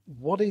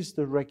what is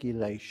the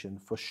regulation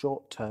for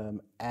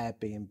short-term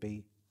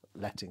Airbnb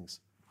lettings?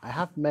 I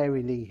have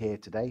Mary Lee here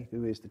today,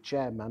 who is the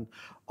chairman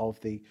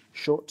of the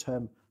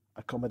Short-Term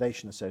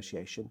Accommodation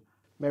Association.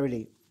 Mary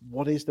Lee,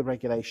 what is the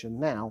regulation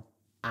now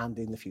and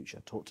in the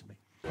future? Talk to me.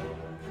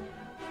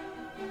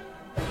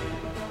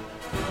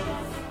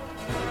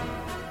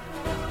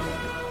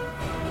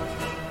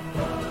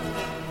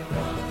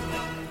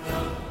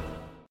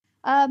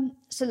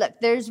 So look,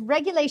 there's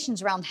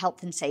regulations around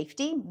health and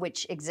safety,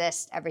 which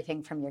exist,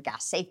 everything from your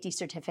gas safety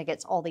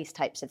certificates, all these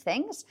types of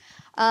things.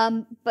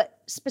 But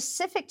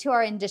specific to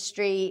our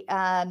industry,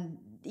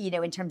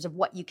 in terms of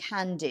what you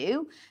can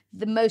do,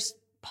 the most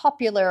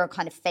popular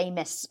kind of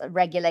famous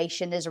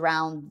regulation is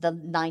around the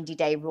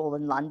 90-day rule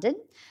in London.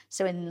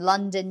 So in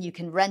London, you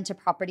can rent a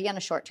property on a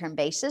short-term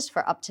basis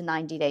for up to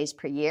 90 days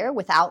per year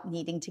without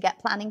needing to get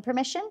planning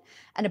permission.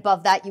 And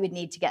above that, you would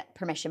need to get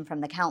permission from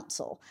the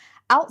council.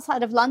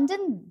 Outside of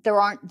London, there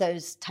aren't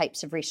those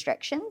types of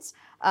restrictions.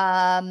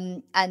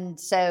 And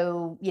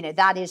so,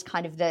 that is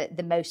kind of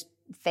the most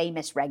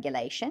famous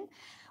regulation.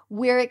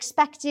 We're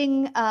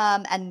expecting,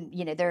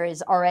 there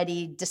is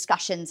already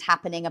discussions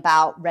happening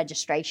about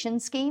registration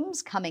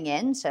schemes coming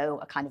in, so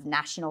a kind of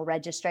national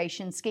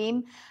registration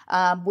scheme,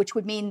 which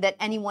would mean that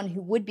anyone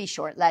who would be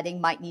short letting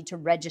might need to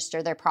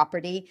register their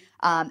property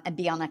and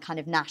be on a kind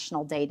of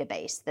national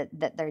database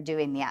that they're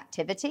doing the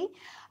activity.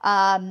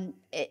 And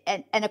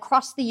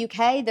across the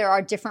UK, there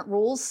are different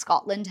rules.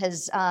 Scotland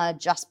has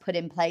just put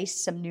in place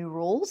some new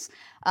rules,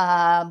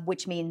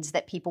 which means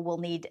that people will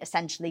need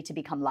essentially to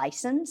become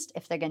licensed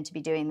if they're going to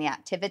be doing the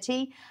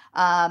activity.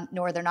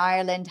 Northern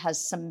Ireland has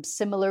some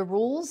similar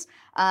rules,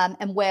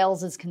 and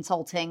Wales is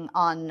consulting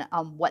on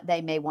what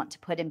they may want to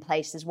put in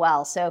place as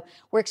well. So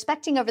we're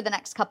expecting over the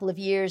next couple of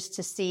years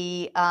to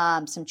see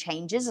some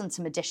changes and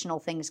some additional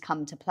things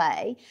come to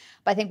play.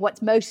 But I think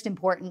what's most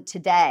important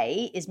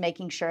today is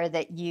making sure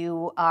that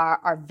you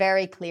are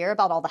very clear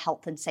about all the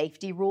health and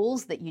safety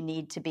rules that you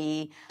need to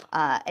be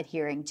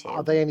adhering to.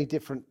 Are they any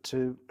different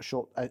to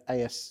short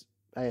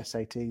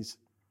ASATs?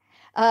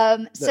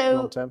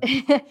 So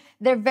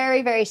they're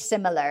very, very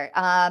similar.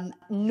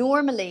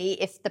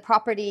 Normally, if the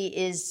property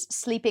is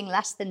sleeping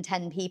less than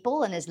 10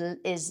 people and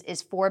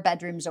is 4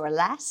 bedrooms or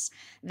less,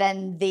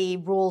 then the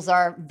rules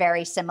are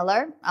very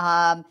similar.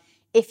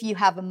 If you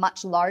have a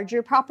much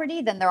larger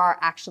property, then there are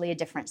actually a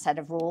different set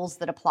of rules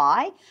that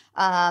apply.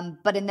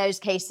 But in those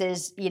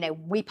cases,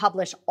 we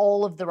publish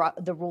all of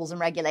the rules and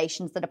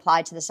regulations that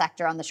apply to the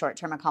sector on the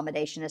Short-Term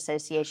Accommodation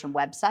Association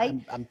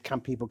website. And can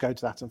people go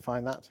to that and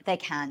find that? They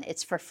can.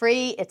 It's for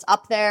free. It's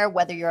up there,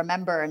 whether you're a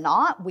member or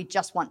not. We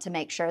just want to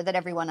make sure that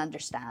everyone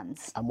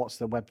understands. And what's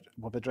the web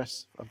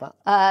address of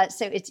that?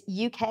 So it's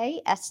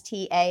ukstaa.org.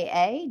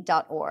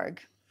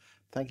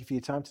 Thank you for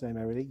your time today,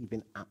 Mary Lee. You've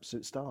been an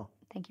absolute star.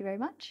 Thank you very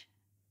much.